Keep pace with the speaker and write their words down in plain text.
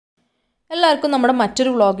എല്ലാവർക്കും നമ്മുടെ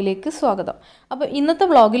മറ്റൊരു വ്ളോഗിലേക്ക് സ്വാഗതം. അപ്പോൾ ഇന്നത്തെ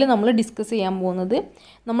വ്ളോഗിൽ നമ്മൾ ഡിസ്കസ് ചെയ്യാൻ പോകുന്നത്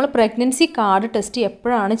നമ്മൾ പ്രഗ്നൻസി കാർഡ് ടെസ്റ്റ്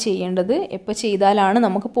എപ്പോഴാണ് ചെയ്യേണ്ടത്, എപ്പോൾ ചെയ്താലാണ്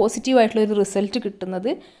നമുക്ക് പോസിറ്റീവായിട്ടുള്ളൊരു റിസൾട്ട് കിട്ടുന്നത്,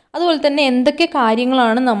 അതുപോലെ തന്നെ എന്തൊക്കെ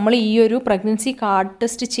കാര്യങ്ങളാണ് നമ്മൾ ഈ ഒരു പ്രഗ്നൻസി കാർഡ്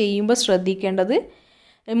ടെസ്റ്റ് ചെയ്യുമ്പോൾ ശ്രദ്ധിക്കേണ്ടത്.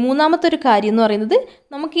 മൂന്നാമത്തെ ഒരു കാര്യം എന്ന് പറയുന്നത്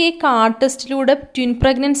നമുക്ക് ഈ കാർഡ് ടെസ്റ്റിലൂടെ ട്വിൻ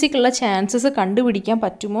പ്രഗ്നൻസിക്കുള്ള ചാൻസസ് കണ്ടുപിടിക്കാൻ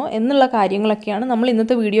പറ്റുമോ എന്നുള്ള കാര്യങ്ങളൊക്കെയാണ് നമ്മൾ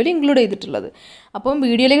ഇന്നത്തെ വീഡിയോയിൽ ഇൻക്ലൂഡ് ചെയ്തിട്ടുള്ളത്. അപ്പം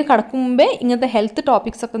വീഡിയോയിലേക്ക് കടക്കും മുമ്പേ ഇങ്ങനത്തെ ഹെൽത്ത്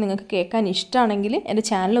ടോപ്പിക്സ് ഒക്കെ നിങ്ങൾക്ക് കേൾക്കാൻ ഇഷ്ടമാണെങ്കിൽ എൻ്റെ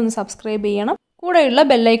ചാനൽ ഒന്ന് സബ്സ്ക്രൈബ് ചെയ്യണം. കൂടെയുള്ള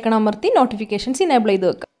ബെല്ലൈക്കൺ അമർത്തി നോട്ടിഫിക്കേഷൻസ് ഇനേബിൾ ചെയ്ത്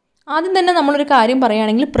വെക്കുക. ആദ്യം തന്നെ നമ്മളൊരു കാര്യം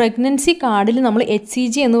പറയുകയാണെങ്കിൽ പ്രഗ്നൻസി കാർഡിൽ നമ്മൾ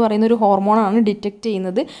HCG എന്ന് പറയുന്ന ഒരു ഹോർമോണാണ് ഡിറ്റക്റ്റ്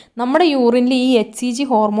ചെയ്യുന്നത്. നമ്മുടെ യൂറിനിൽ ഈ HCG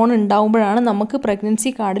ഹോർമോൺ ഉണ്ടാകുമ്പോഴാണ് നമുക്ക്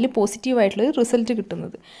പ്രഗ്നൻസി കാർഡിൽ പോസിറ്റീവായിട്ടുള്ള റിസൾട്ട്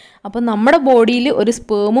കിട്ടുന്നത്. അപ്പോൾ നമ്മുടെ ബോഡിയിൽ ഒരു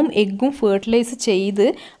സ്പേമും എഗ്ഗും ഫെർട്ടിലൈസ് ചെയ്ത്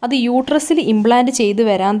അത് യൂട്രസിൽ ഇംപ്ലാന്റ് ചെയ്ത്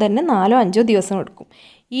വരാൻ തന്നെ 4-5 ദിവസം എടുക്കും.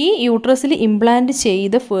 ഈ യൂട്രസിൽ ഇംപ്ലാന്റ്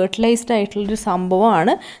ചെയ്ത് ഫെർട്ടിലൈസ്ഡ് ആയിട്ടുള്ളൊരു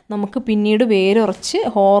സംഭവമാണ് നമുക്ക് പിന്നീട് വേരുറച്ച്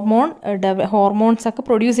ഹോർമോൺസൊക്കെ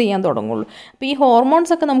പ്രൊഡ്യൂസ് ചെയ്യാൻ തുടങ്ങുള്ളൂ. അപ്പോൾ ഈ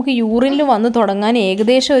ഹോർമോൺസൊക്കെ നമുക്ക് യൂറിനിൽ വന്ന് തുടങ്ങാൻ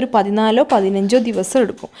ഏകദേശം ഒരു 14-15 ദിവസം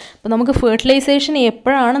എടുക്കും. അപ്പോൾ നമുക്ക് ഫെർട്ടിലൈസേഷൻ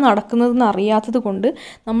എപ്പോഴാണ് നടക്കുന്നതെന്ന് അറിയാത്തത് കൊണ്ട്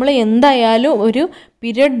നമ്മൾ എന്തായാലും ഒരു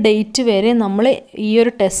പീരിയഡ് ഡേറ്റ് വരെ നമ്മൾ ഈ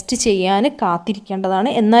ഒരു ടെസ്റ്റ് ചെയ്യാൻ കാത്തിരിക്കേണ്ടതാണ്.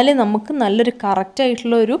 എന്നാലേ നമുക്ക് നല്ലൊരു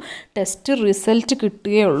കറക്റ്റായിട്ടുള്ള ഒരു ടെസ്റ്റ് റിസൾട്ട്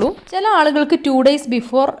കിട്ടുകയുള്ളൂ. ചില ആളുകൾക്ക് 2 days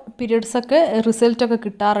ബിഫോർ പീരിയഡ്സൊക്കെ റിസൾട്ടൊക്കെ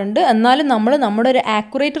കിട്ടാറുണ്ട്. എന്നാലും നമ്മുടെ ഒരു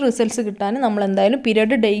ആക്യുറേറ്റ് റിസൾട്ട്സ് കിട്ടാൻ നമ്മൾ എന്തായാലും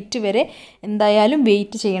പീരിയഡ് ഡേറ്റ് വരെ എന്തായാലും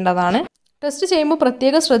വെയിറ്റ് ചെയ്യേണ്ടതാണ്. ടെസ്റ്റ് ചെയ്യുമ്പോൾ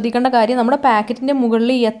പ്രത്യേകം ശ്രദ്ധിക്കേണ്ട കാര്യം നമ്മുടെ പാക്കറ്റിൻ്റെ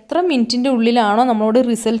മുകളിൽ എത്ര മിനിറ്റിൻ്റെ ഉള്ളിലാണോ നമ്മളോട്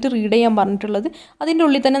റിസൾട്ട് റീഡ് ചെയ്യാൻ പറഞ്ഞിട്ടുള്ളത് അതിൻ്റെ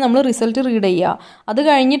ഉള്ളിൽ തന്നെ നമ്മൾ റിസൾട്ട് റീഡ് ചെയ്യുക. അത്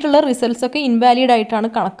കഴിഞ്ഞിട്ടുള്ള റിസൾട്ട്സൊക്കെ ഇൻവാലിഡ് ആയിട്ടാണ്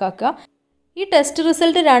കണക്കാക്കുക. ഈ ടെസ്റ്റ്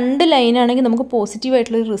റിസൾട്ട് 2 ലൈനാണെങ്കിൽ നമുക്ക്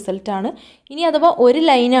പോസിറ്റീവായിട്ടുള്ളൊരു റിസൾട്ടാണ്. ഇനി അഥവാ ഒരു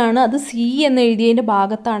ലൈനാണ്, അത് C എന്ന് എഴുതിയതിൻ്റെ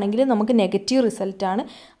ഭാഗത്താണെങ്കിൽ നമുക്ക് നെഗറ്റീവ് റിസൾട്ടാണ്.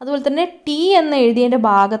 അതുപോലെ തന്നെ T എന്ന് എഴുതിയതിൻ്റെ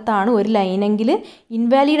ഭാഗത്താണ് ഒരു ലൈനെങ്കിൽ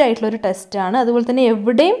ഇൻവാലിഡ് ആയിട്ടുള്ളൊരു ടെസ്റ്റാണ്. അതുപോലെ തന്നെ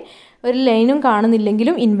എവിടെയും ഒരു ലൈനും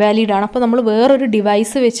കാണുന്നില്ലെങ്കിലും ഇൻവാലിഡ് ആണ്. അപ്പോൾ നമ്മൾ വേറൊരു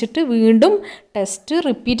ഡിവൈസ് വെച്ചിട്ട് വീണ്ടും ടെസ്റ്റ്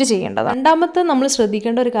റിപ്പീറ്റ് ചെയ്യേണ്ടതാണ്. രണ്ടാമത്തെ നമ്മൾ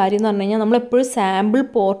ശ്രദ്ധിക്കേണ്ട ഒരു കാര്യം എന്ന് പറഞ്ഞു കഴിഞ്ഞാൽ നമ്മളെപ്പോഴും സാമ്പിൾ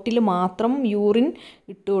പോർട്ടിൽ മാത്രം യൂറിൻ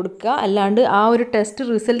ഇട്ട് കൊടുക്കുക. അല്ലാണ്ട് ആ ഒരു ടെസ്റ്റ്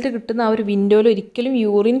റിസൾട്ട് കിട്ടുന്ന ആ ഒരു വിൻഡോയിൽ ഒരിക്കലും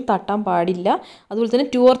യൂറിൻ തട്ടാൻ പാടില്ല. അതുപോലെ തന്നെ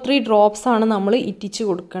 2 or 3 ഡ്രോപ്സ് ആണ് നമ്മൾ ഇറ്റിച്ച്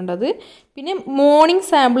കൊടുക്കേണ്ടത്. പിന്നെ മോർണിംഗ്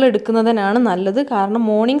സാമ്പിൾ എടുക്കുന്നതിനാണ് നല്ലത്. കാരണം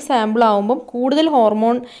മോർണിംഗ് സാമ്പിൾ ആകുമ്പം കൂടുതൽ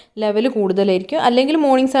ഹോർമോൺ ലെവൽ കൂടുതലായിരിക്കും. അല്ലെങ്കിൽ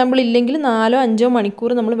മോർണിംഗ് സാമ്പിൾ ഇല്ലെങ്കിൽ 4-5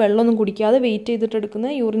 മണിക്കൂർ നമ്മൾ വെള്ളമൊന്നും കുടിക്കാതെ വെയിറ്റ് ചെയ്തിട്ട്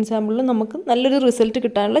എടുക്കുന്ന യൂറിൻ സാമ്പിളിൽ നമുക്ക് നല്ലൊരു റിസൾട്ട്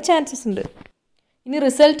കിട്ടാനുള്ള ചാൻസസ് ഉണ്ട്. ഇനി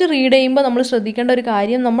റിസൾട്ട് റീഡ് ചെയ്യുമ്പോൾ നമ്മൾ ശ്രദ്ധിക്കേണ്ട ഒരു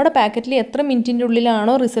കാര്യം, നമ്മുടെ പാക്കറ്റിൽ എത്ര മിനിറ്റിൻ്റെ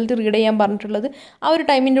ഉള്ളിലാണോ റിസൾട്ട് റീഡ് ചെയ്യാൻ പറഞ്ഞിട്ടുള്ളത് ആ ഒരു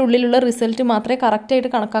ടൈമിൻ്റെ ഉള്ളിലുള്ള റിസൾട്ട് മാത്രമേ കറക്റ്റായിട്ട്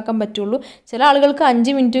കണക്കാക്കാൻ പറ്റുള്ളൂ. ചില ആളുകൾക്ക്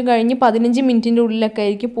 5 മിനിറ്റ് കഴിഞ്ഞ് 15 മിനിറ്റിൻ്റെ ഉള്ളിലൊക്കെ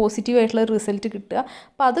ആയിരിക്കും പോസിറ്റീവായിട്ടുള്ള റിസൾട്ട് കിട്ടുക.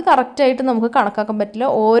 അപ്പോൾ അത് കറക്റ്റായിട്ട് നമുക്ക് കണക്കാക്കാൻ പറ്റില്ല.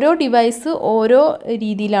 ഓരോ ഡിവൈസ് ഓരോ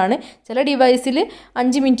രീതിയിലാണ്. ചില ഡിവൈസിൽ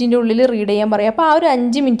 5 മിനിറ്റിൻ്റെ ഉള്ളിൽ റീഡ് ചെയ്യാൻ പറയും. അപ്പോൾ ആ ഒരു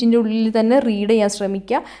 5 മിനിറ്റിൻ്റെ ഉള്ളിൽ തന്നെ റീഡ് ചെയ്യാൻ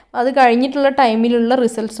ശ്രമിക്കുക. അത് കഴിഞ്ഞിട്ടുള്ള ടൈമിലുള്ള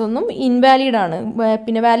റിസൾട്ട്സ് ഒന്നും ഇൻവാലിഡാണ്,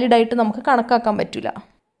 പിന്നെ വാലിഡായിട്ട് നമുക്ക് കണക്കാക്കാൻ പറ്റില്ല.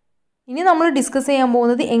 ഇനി നമ്മൾ ഡിസ്കസ് ചെയ്യാൻ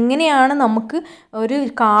പോകുന്നത് എങ്ങനെയാണ് നമുക്ക് ഒരു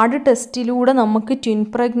കാർഡ് ടെസ്റ്റിലൂടെ നമുക്ക് ട്വിൻ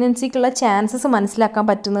പ്രഗ്നൻസിക്കുള്ള ചാൻസസ് മനസ്സിലാക്കാൻ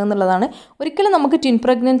പറ്റുന്നത് എന്നുള്ളതാണ്. ഒരിക്കലും നമുക്ക് ട്വിൻ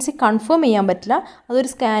പ്രഗ്നൻസി കൺഫേം ചെയ്യാൻ പറ്റില്ല.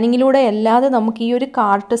 അതൊരു സ്കാനിങ്ങിലൂടെ അല്ലാതെ നമുക്ക് ഈ ഒരു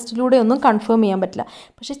കാർഡ് ടെസ്റ്റിലൂടെ ഒന്നും കൺഫേം ചെയ്യാൻ പറ്റില്ല.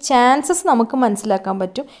 പക്ഷേ ചാൻസസ് നമുക്ക് മനസ്സിലാക്കാൻ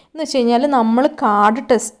പറ്റും. എന്ന് വെച്ച് കഴിഞ്ഞാൽ നമ്മൾ കാർഡ്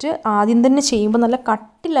ടെസ്റ്റ് ആദ്യം തന്നെ ചെയ്യുമ്പോൾ നല്ല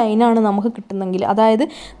ലൈനാണ് നമുക്ക് കിട്ടുന്നെങ്കിൽ, അതായത്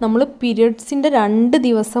നമ്മൾ പീരിയഡ്സിൻ്റെ 2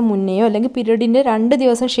 ദിവസം മുന്നെയോ അല്ലെങ്കിൽ പീരിയഡിൻ്റെ 2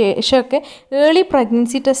 ദിവസം ശേഷമൊക്കെ ഏർലി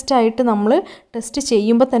പ്രഗ്നൻസി ടെസ്റ്റായിട്ട് നമ്മൾ ടെസ്റ്റ്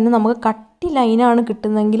ചെയ്യുമ്പോൾ തന്നെ നമുക്ക് ലൈനാണ്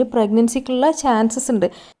കിട്ടുന്നതെങ്കിൽ പ്രഗ്നൻസിക്കുള്ള ചാൻസസ് ഉണ്ട്.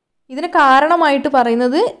 ഇതിന് കാരണമായിട്ട്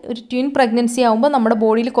പറയുന്നത് ഒരു ട്വിൻ പ്രഗ്നൻസി ആകുമ്പോൾ നമ്മുടെ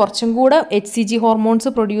ബോഡിയിൽ കുറച്ചും കൂടെ HCG ഹോർമോൺസ്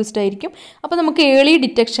പ്രൊഡ്യൂസ്ഡ് ആയിരിക്കും. അപ്പോൾ നമുക്ക് ഏർലി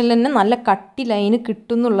ഡിറ്റക്ഷനിൽ തന്നെ നല്ല ലൈന്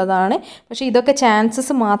കിട്ടും എന്നുള്ളതാണ്. പക്ഷേ ഇതൊക്കെ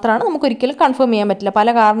ചാൻസസ് മാത്രമാണ്, നമുക്കൊരിക്കലും കൺഫേം ചെയ്യാൻ പറ്റില്ല.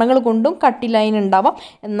 പല കാരണങ്ങൾ കൊണ്ടും ലൈൻ ഉണ്ടാവാം.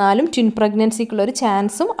 എന്നാലും ട്വിൻ പ്രഗ്നൻസിക്കുള്ളൊരു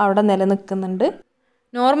ചാൻസും അവിടെ നിലനിൽക്കുന്നുണ്ട്.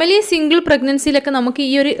 നോർമലി സിംഗിൾ പ്രഗ്നൻസിയിലൊക്കെ നമുക്ക്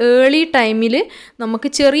ഈ ഒരു ഏർലി ടൈമിൽ നമുക്ക്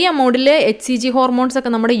ചെറിയ എമൗണ്ടിൽ HCG ഹോർമോൺസ് ഒക്കെ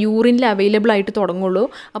നമ്മുടെ യൂറിനിൽ അവൈലബിൾ ആയിട്ട് തുടങ്ങുള്ളൂ.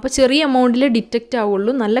 അപ്പോൾ ചെറിയ എമൗണ്ടിൽ ഡിറ്റക്റ്റ്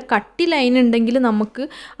ആവുള്ളൂ. നല്ല ലൈൻ ഉണ്ടെങ്കിൽ നമുക്ക്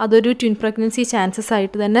അതൊരു ട്വിൻ പ്രഗ്നൻസി ചാൻസസ്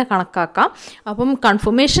ആയിട്ട് തന്നെ കണക്കാക്കാം. അപ്പം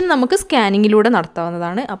കൺഫർമേഷൻ നമുക്ക് സ്കാനിങ്ങിലൂടെ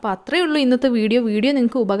നടത്താവുന്നതാണ്. അപ്പോൾ അത്രയേ ഉള്ളൂ ഇന്നത്തെ വീഡിയോ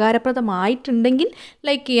നിങ്ങൾക്ക് ഉപകാരപ്രദമായിട്ടുണ്ടെങ്കിൽ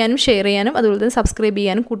ലൈക്ക് ചെയ്യാനും ഷെയർ ചെയ്യാനും അതുപോലെ തന്നെ സബ്സ്ക്രൈബ്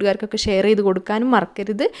ചെയ്യാനും കൂട്ടുകാർക്കൊക്കെ ഷെയർ ചെയ്ത് കൊടുക്കാനും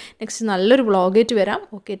മറക്കരുത്. നെക്സ്റ്റ് നല്ലൊരു വ്ളോഗായിട്ട് വരാം.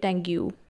 Okay, thank you.